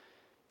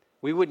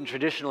 We wouldn't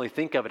traditionally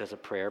think of it as a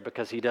prayer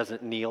because he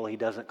doesn't kneel, he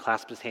doesn't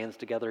clasp his hands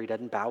together, he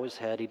doesn't bow his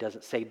head, he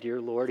doesn't say,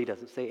 Dear Lord, he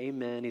doesn't say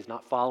amen, he's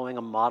not following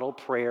a model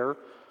prayer.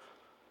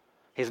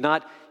 He's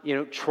not,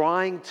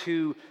 trying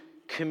to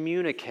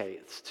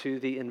communicate to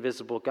the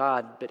invisible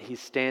God, but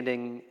he's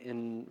standing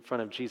in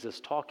front of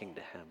Jesus talking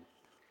to him.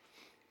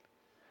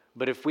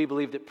 But if we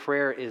believe that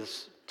prayer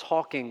is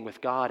talking with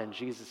God and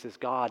Jesus is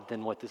God,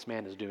 then what this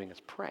man is doing is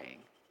praying.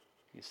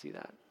 You see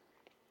that?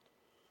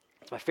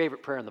 It's my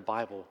favorite prayer in the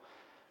Bible.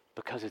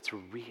 Because it's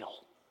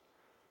real.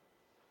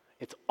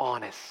 It's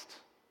honest.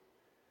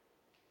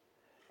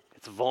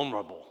 It's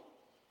vulnerable.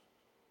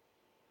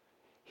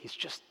 He's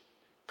just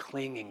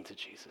clinging to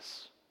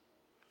Jesus,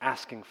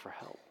 asking for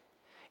help.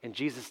 And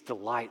Jesus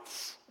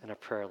delights in a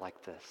prayer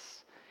like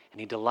this. And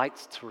he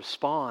delights to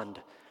respond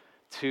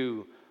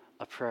to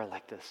a prayer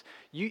like this.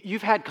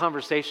 You've had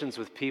conversations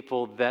with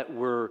people that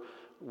were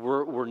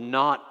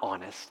not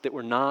honest, that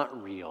were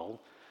not real,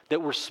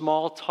 that were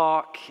small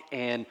talk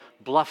and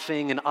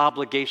bluffing and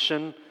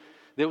obligation.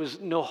 There was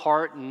no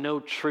heart and no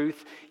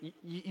truth.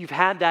 You've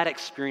had that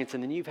experience,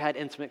 and then you've had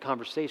intimate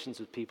conversations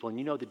with people, and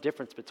you know the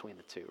difference between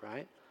the two,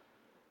 right?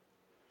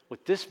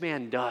 What this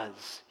man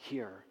does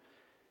here,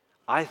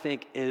 I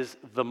think, is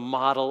the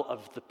model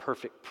of the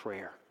perfect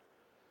prayer.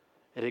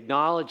 It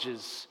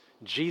acknowledges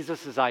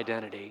Jesus'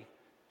 identity,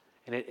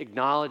 and it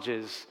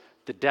acknowledges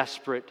the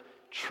desperate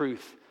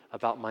truth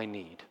about my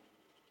need.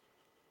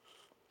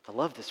 I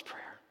love this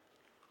prayer.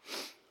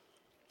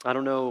 I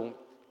don't know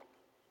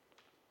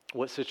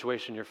what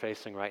situation you're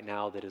facing right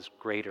now that is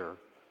greater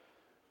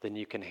than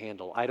you can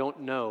handle. I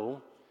don't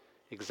know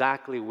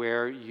exactly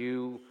where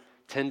you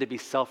tend to be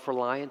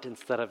self-reliant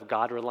instead of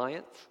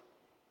God-reliant.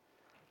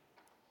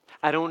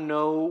 I don't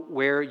know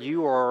where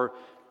you are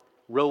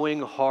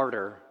rowing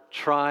harder,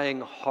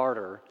 trying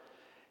harder,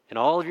 in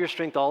all of your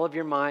strength, all of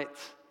your might,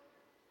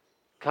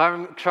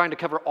 trying to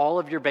cover all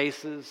of your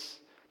bases,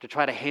 to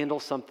try to handle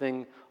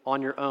something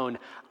on your own.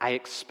 I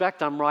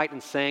expect I'm right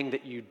in saying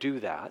that you do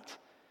that.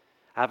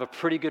 I have a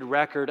pretty good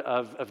record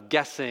of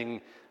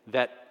guessing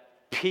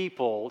that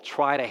people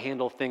try to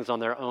handle things on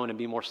their own and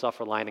be more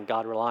self-reliant and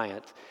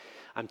God-reliant.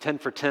 I'm 10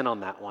 for 10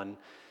 on that one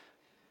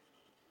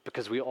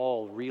because we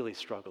all really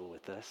struggle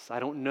with this. I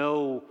don't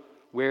know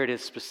where it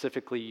is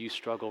specifically you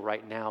struggle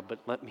right now, but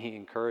let me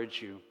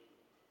encourage you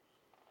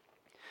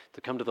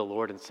to come to the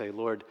Lord and say,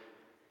 Lord,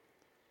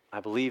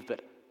 I believe,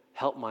 but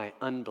help my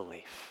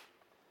unbelief.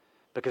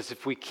 Because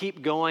if we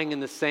keep going in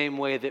the same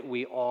way that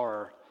we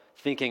are,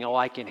 thinking, oh,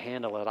 I can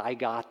handle it, I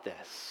got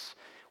this,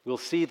 we'll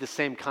see the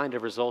same kind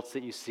of results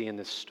that you see in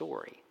this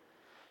story.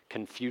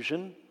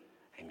 Confusion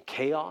and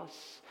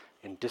chaos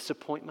and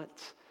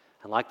disappointment,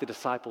 and like the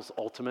disciples,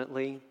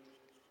 ultimately,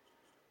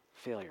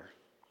 failure.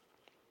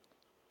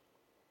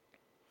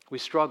 We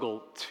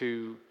struggle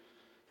to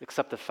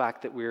accept the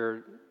fact that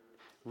we're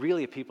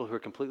really a people who are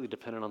completely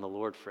dependent on the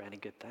Lord for any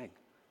good thing.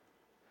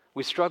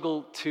 We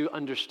struggle to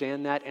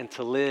understand that and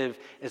to live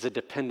as a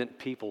dependent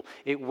people.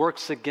 It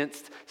works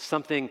against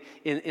something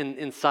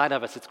inside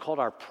of us. It's called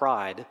our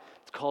pride.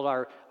 It's called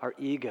our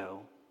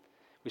ego.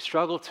 We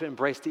struggle to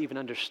embrace, to even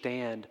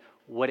understand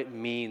what it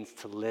means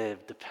to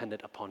live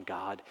dependent upon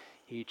God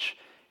each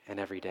and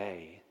every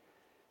day.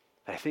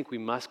 I think we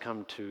must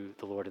come to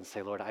the Lord and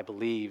say, Lord, I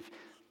believe.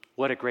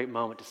 What a great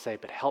moment to say,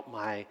 but help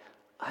my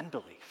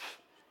unbelief.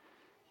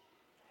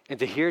 And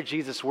to hear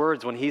Jesus'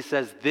 words when he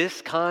says,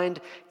 this kind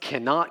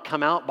cannot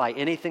come out by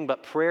anything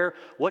but prayer.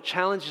 What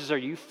challenges are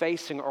you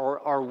facing, or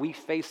are we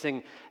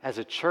facing as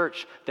a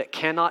church that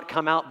cannot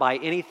come out by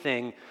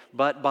anything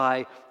but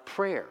by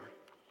prayer?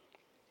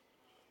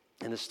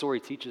 And the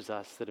story teaches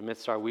us that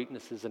amidst our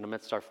weaknesses and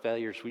amidst our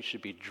failures, we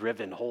should be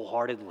driven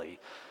wholeheartedly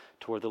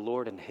toward the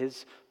Lord and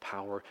his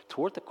power,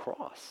 toward the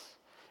cross.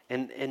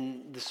 And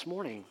this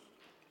morning,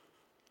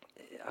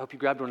 I hope you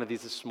grabbed one of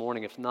these this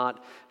morning. If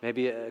not,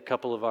 maybe a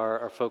couple of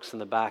our folks in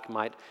the back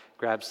might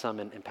grab some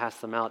and pass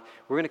them out.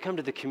 We're going to come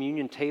to the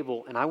communion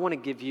table, and I want to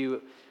give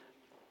you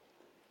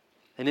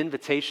an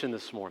invitation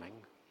this morning.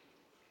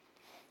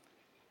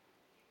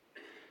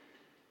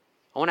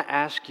 I want to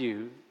ask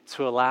you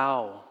to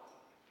allow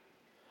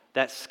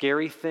that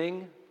scary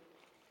thing,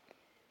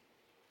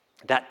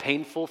 that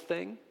painful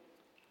thing.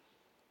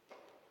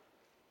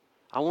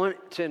 I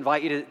want to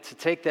invite you to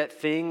take that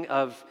thing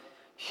of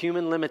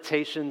human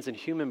limitations and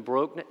human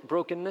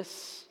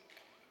brokenness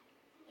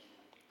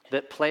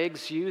that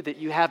plagues you, that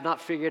you have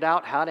not figured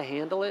out how to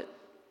handle it,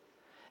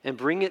 and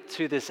bring it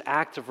to this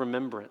act of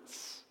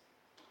remembrance.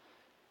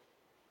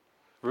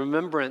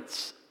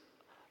 Remembrance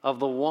of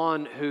the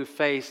one who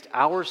faced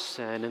our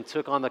sin and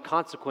took on the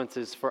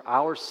consequences for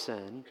our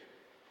sin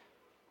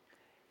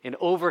and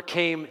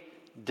overcame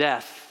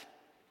death.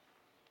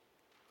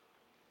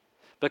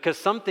 Because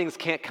some things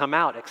can't come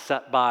out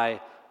except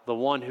by the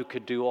one who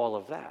could do all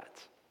of that,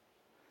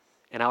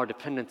 and our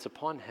dependence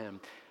upon him.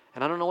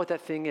 And I don't know what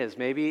that thing is.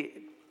 Maybe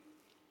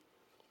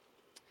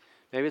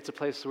it's a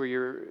place where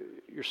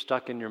you're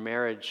stuck in your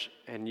marriage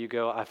and you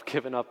go, I've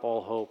given up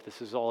all hope.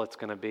 This is all it's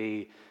going to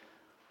be,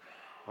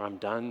 or I'm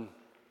done.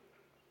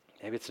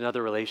 Maybe it's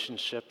another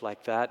relationship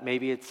like that.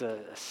 Maybe it's a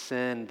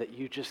sin that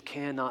you just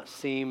cannot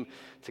seem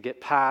to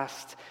get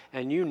past,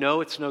 and you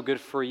know it's no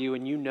good for you,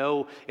 and you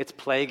know it's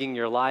plaguing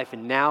your life,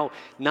 and now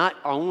not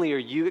only are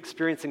you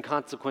experiencing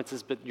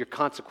consequences, but your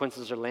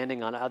consequences are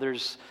landing on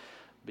others,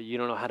 but you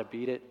don't know how to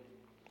beat it.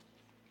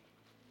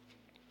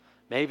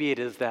 Maybe it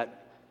is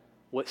that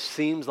what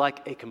seems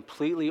like a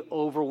completely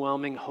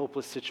overwhelming,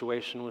 hopeless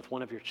situation with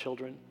one of your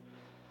children.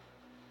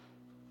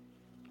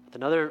 With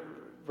another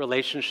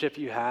relationship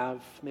you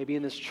have, maybe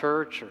in this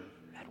church or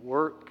at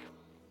work.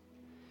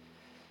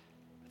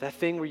 That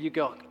thing where you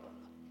go,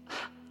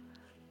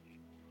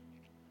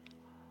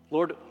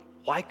 Lord,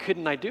 why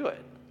couldn't I do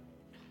it?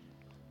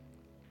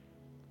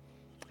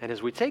 And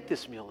as we take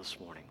this meal this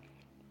morning,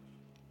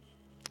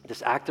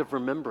 this act of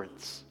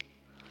remembrance,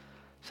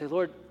 say,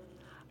 Lord,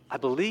 I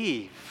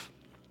believe.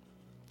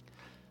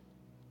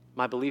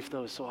 My belief,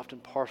 though, is so often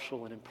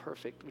partial and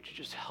imperfect. Would you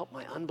just help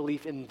my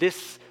unbelief in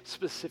this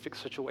specific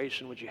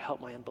situation? Would you help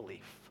my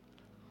unbelief?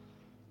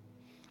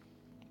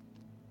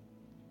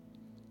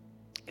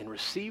 And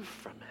receive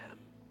from him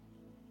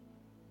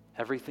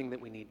everything that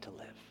we need to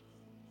live.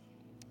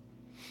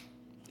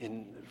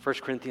 In 1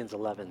 Corinthians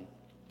 11,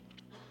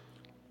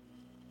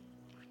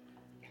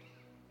 we're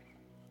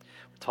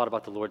taught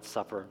about the Lord's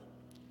Supper.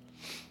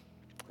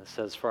 It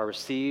says, for I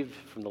received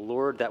from the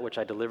Lord that which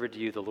I delivered to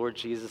you. The Lord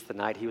Jesus, the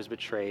night he was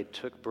betrayed,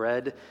 took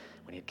bread.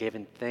 When he had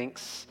given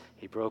thanks,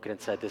 he broke it and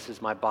said, this is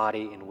my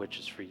body, in which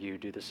is for you.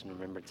 Do this in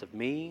remembrance of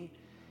me.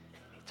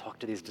 He talked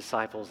to these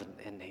disciples,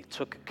 and he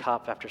took a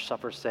cup after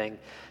supper, saying,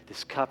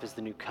 this cup is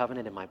the new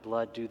covenant in my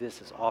blood. Do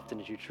this as often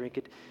as you drink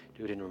it.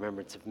 Do it in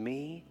remembrance of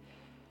me.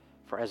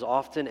 For as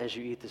often as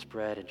you eat this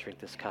bread and drink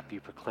this cup, you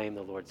proclaim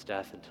the Lord's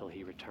death until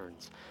he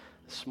returns.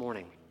 This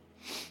morning,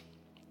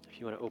 if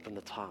you want to open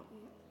the top,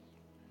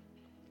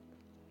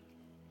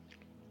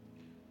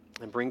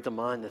 and bring to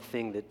mind the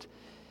thing that's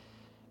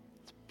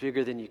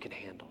bigger than you can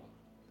handle.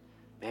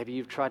 Maybe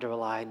you've tried to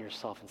rely on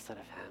yourself instead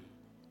of him.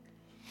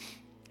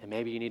 And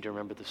maybe you need to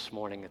remember this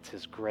morning it's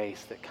his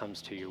grace that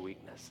comes to your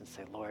weakness and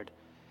say, Lord,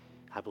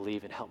 I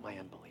believe and help my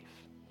unbelief.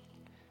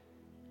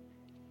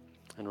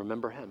 And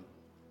remember him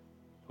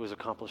who has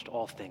accomplished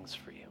all things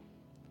for you,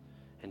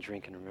 and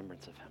drink in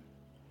remembrance of him.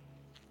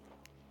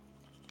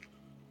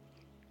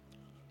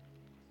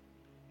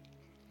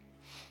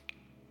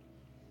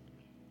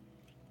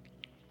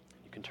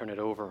 You can turn it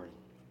over and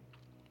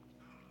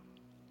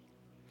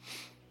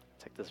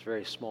take this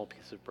very small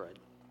piece of bread.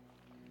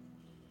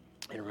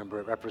 And remember,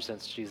 it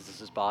represents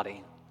Jesus'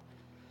 body.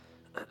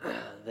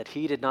 That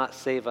he did not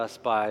save us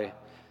by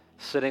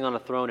sitting on a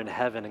throne in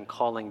heaven and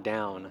calling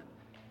down,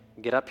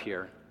 get up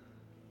here.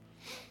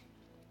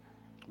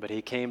 But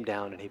he came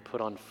down and he put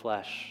on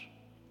flesh.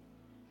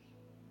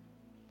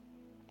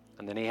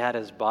 And then he had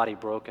his body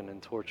broken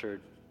and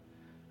tortured.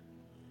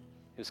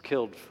 He was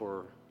killed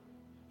for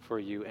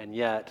you. And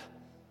yet,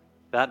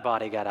 that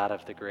body got out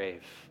of the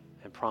grave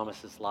and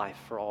promises life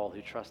for all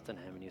who trust in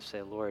him. And you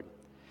say, Lord,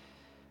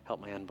 help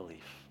my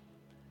unbelief,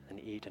 and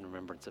eat in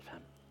remembrance of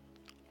him.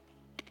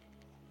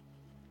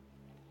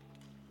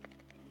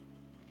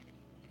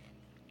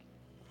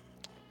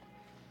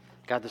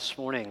 God, this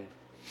morning,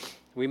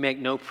 we make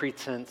no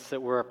pretense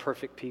that we're a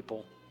perfect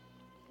people.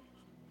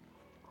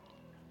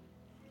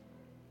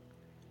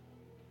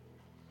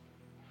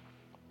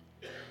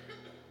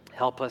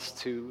 Help us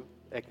to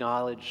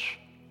acknowledge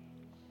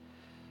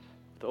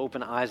with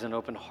open eyes and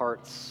open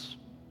hearts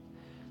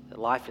that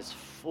life is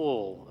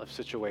full of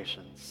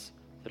situations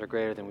that are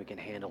greater than we can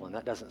handle, and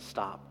that doesn't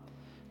stop,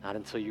 not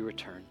until you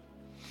return.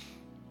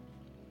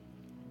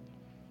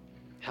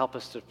 Help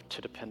us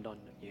to depend on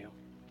you.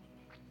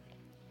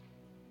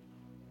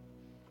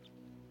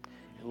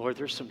 And Lord,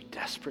 there's some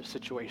desperate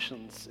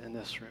situations in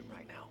this room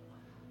right now.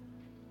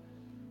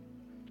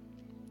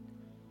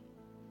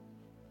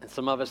 And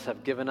some of us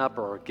have given up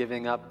or are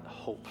giving up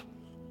hope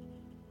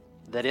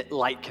that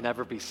light can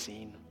ever be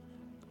seen.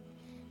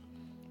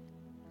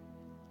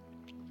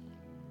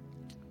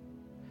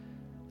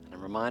 And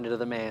I'm reminded of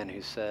the man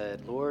who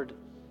said, Lord,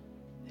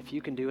 if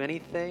you can do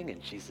anything,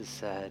 and Jesus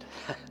said,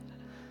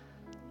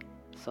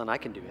 Son, I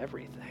can do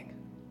everything.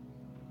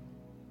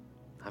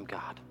 I'm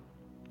God.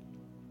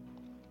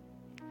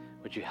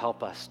 Would you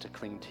help us to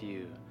cling to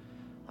you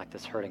like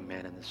this hurting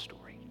man in this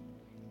story?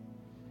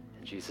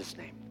 In Jesus'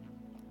 name.